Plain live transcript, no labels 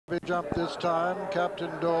be jumped this time.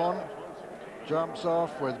 Captain Dawn jumps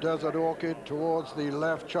off with Desert Orchid towards the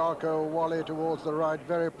left, Charco Wally towards the right.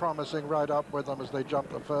 Very promising right up with them as they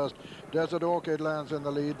jump the first. Desert Orchid lands in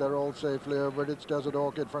the lead. They're all safely over it. It's Desert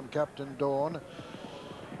Orchid from Captain Dawn.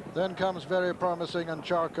 Then comes Very Promising and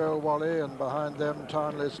Charco Wally, and behind them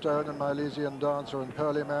Tarnley Stone and Milesian Dancer and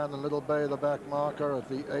Pearlyman and Little Bay, the back marker of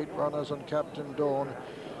the 8 runners, and Captain Dawn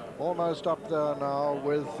almost up there now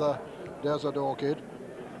with Desert Orchid.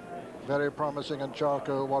 Very Promising and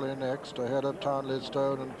Charco Wally next, ahead of Tarnley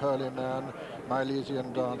Stone and Pearlyman,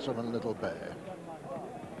 Milesian Dancer and Little Bay.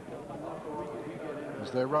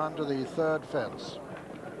 As they run to the 3rd fence,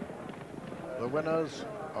 the winners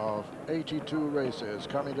of 82 races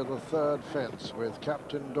coming to the 3rd fence with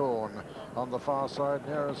Captain Dawn on the far side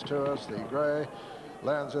nearest to us. The grey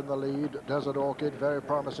lands in the lead. Desert Orchid, Very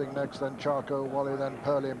Promising next, then Charco Wally, then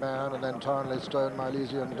Pearlyman, and then Tarnley Stone,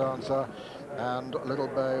 Milesian Dancer, and Little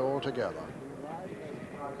Bay all together.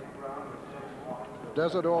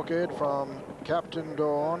 Desert Orchid from Captain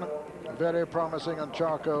Dawn, Very Promising and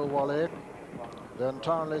Charco Wally, then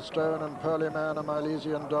Tarnley Stone and Pearlyman and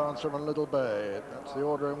Milesian Dancer and Little Bay. That's the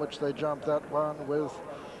order in which they jumped that one, with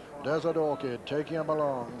Desert Orchid taking him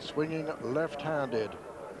along, swinging left-handed.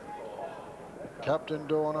 Captain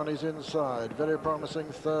Dawn on his inside. Very Promising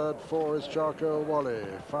 3rd, 4 is Charco Wally.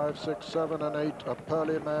 5, 6, 7 and 8 are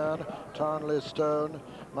Pearlyman, Tarnley Stone,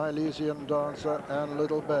 Milesian Dancer and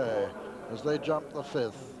Little Bay as they jump the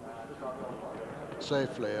 5th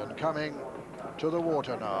safely and coming to the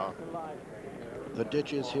water now. The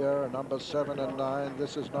ditches here are number 7 and 9.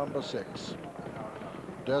 This is number 6.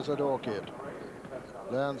 Desert Orchid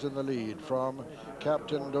lands in the lead from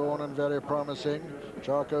Captain Dawn and Very Promising.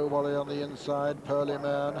 Charco Wally on the inside,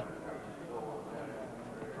 Pearlyman,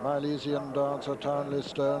 Milesian Dancer, Tarnley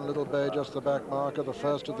Stone, Little Bay just the back marker, the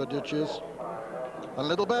first of the ditches. And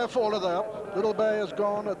Little Bay followed up. Little Bay has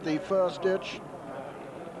gone at the first ditch.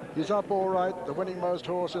 He's up all right. The winning most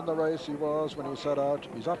horse in the race he was when he set out.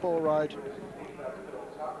 He's up all right.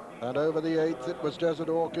 And over the 8th, it was Desert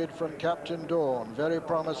Orchid from Captain Dawn, Very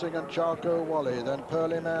Promising and Charco Wally, then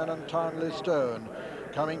Pearlyman and Tarnley Stone.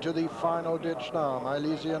 Coming to the final ditch now,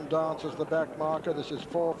 Milesian Dancer's the back marker. This is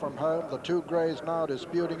 4 from home. The 2 greys now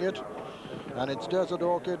disputing it. And it's Desert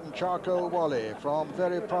Orchid and Charco Wally from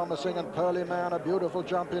Very Promising and Pearlyman. A beautiful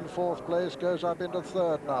jump in 4th place, goes up into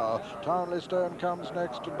 3rd now. Tarnley Stone comes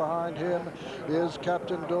next, and behind him is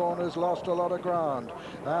Captain Dawn, who's lost a lot of ground.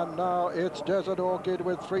 And now it's Desert Orchid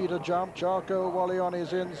with 3 to jump. Charco Wally on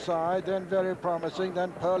his inside, then Very Promising,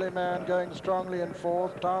 then Pearlyman going strongly in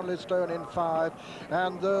 4th, Tarnley Stone in 5,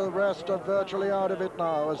 and the rest are virtually out of it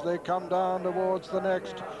now as they come down towards the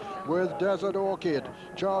next, with Desert Orchid,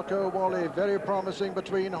 Charco Wally, Very Promising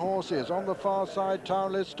between horses. On the far side,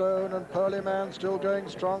 Tarnley Stone and Pearlyman still going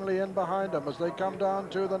strongly in behind them as they come down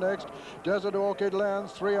to the next. Desert Orchid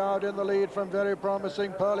lands 3 out in the lead from Very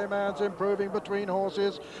Promising. Pearlyman's improving between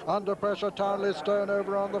horses. Under pressure, Tarnley Stone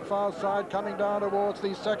over on the far side, coming down towards the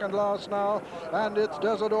 2nd last now. And it's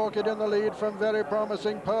Desert Orchid in the lead from Very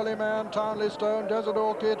Promising. Pearlyman, Tarnley Stone, Desert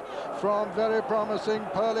Orchid from Very Promising.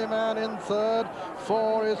 Pearlyman in 3rd.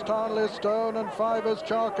 4 is Tarnley Stone and 5 is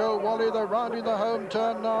Charco Wally. They're rounding the home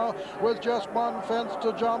turn now with just 1 fence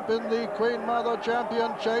to jump in the Queen Mother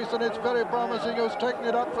Champion Chase, and it's Very Promising who's taking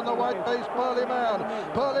it up from the white-faced Pearlyman.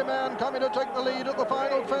 Pearlyman coming to take the lead at the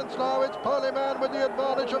final fence now. It's Pearlyman with the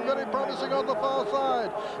advantage of Very Promising on the far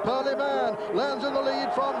side. Pearlyman lands in the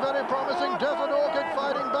lead from Very Promising. Desert Orchid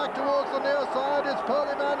fighting back towards the near side. It's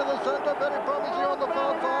Pearlyman in the centre, Very Promising on the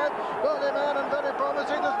far side. Pearlyman and Very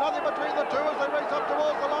Promising. There's nothing between the two as they race up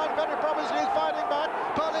towards the line. Very Promising is fighting back.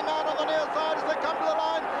 Pearlyman on the near side as they come to the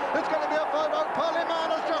line. It's going to be a photo. Pearlyman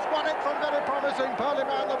has just won it from Very Promising.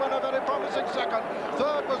 Pearlyman the winner, Very Promising 2nd.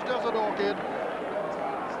 3rd was Desert Orchid.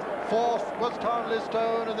 4th was Tarnley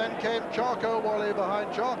Stone, and then came Charco Wally. Behind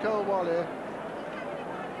Charco Wally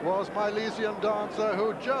was Milesian Dancer,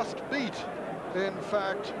 who just beat, in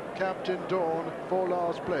fact, Captain Dawn for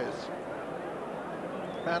last place.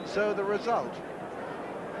 And so the result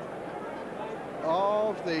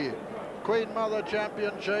of the Queen Mother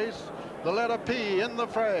Champion Chase, the letter P in the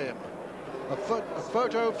frame. A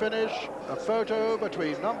photo finish, a photo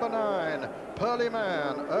between number 9,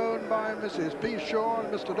 Pearlyman, owned by Mrs. P. Shaw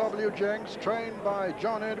and Mr. W. Jenks, trained by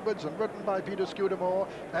John Edwards and written by Peter Scudamore,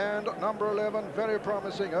 and number 11, Very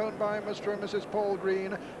Promising, owned by Mr. and Mrs. Paul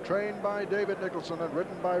Green, trained by David Nicholson and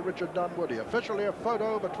written by Richard Dunwoody. Officially a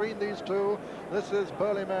photo between these two. This is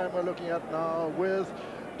Pearlyman we're looking at now with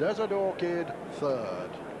Desert Orchid 3rd.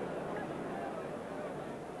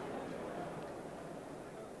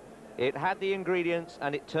 It had the ingredients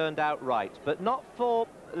and it turned out right, but not for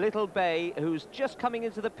Little Bay, who's just coming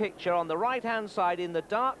into the picture on the right-hand side in the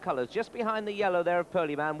dark colours, just behind the yellow there of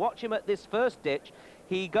Pearlyman. Watch him at this first ditch.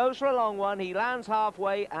 He goes for a long one, he lands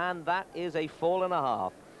halfway, and that is a fall and a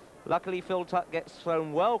half. Luckily, Phil Tuck gets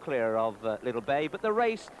thrown well clear of Little Bay, but the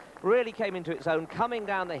race really came into its own, coming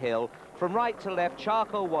down the hill. From right to left,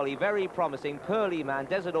 Charcoal Wally, very promising. Pearlyman,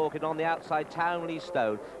 Desert Orchid on the outside, Townley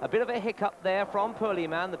Stone. A bit of a hiccup there from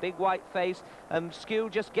Pearlyman, the big white face.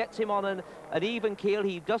 Skew just gets him on an even keel.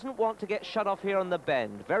 He doesn't want to get shut off here on the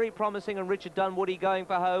bend. Very promising, and Richard Dunwoody going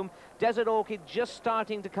for home. Desert Orchid just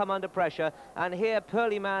starting to come under pressure, and here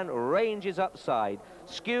Pearlyman ranges upside.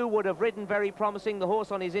 Skew would have ridden very promising, the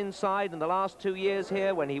horse on his inside in the last 2 years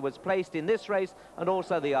here when he was placed in this race, and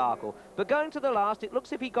also the Arkle. But going to the last, it looks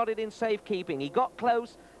as if he got it in safekeeping. He got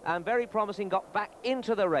close and very promising, got back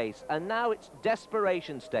into the race, and now it's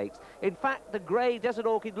desperation stakes. In fact, the grey Desert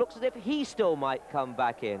Orchid looks as if he still might come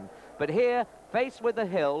back in. But here, faced with the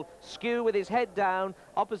hill, Skew with his head down,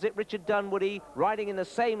 opposite Richard Dunwoody, riding in the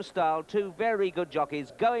same style, two very good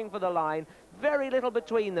jockeys, going for the line. Very little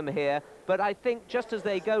between them here, but I think just as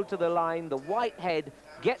they go to the line, the white head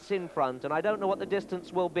gets in front, and I don't know what the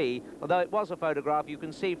distance will be, although it was a photograph. You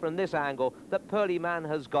can see from this angle that Pearlyman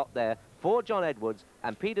has got there for John Edwards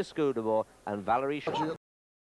and Peter Scudamore and Valerie Shaw.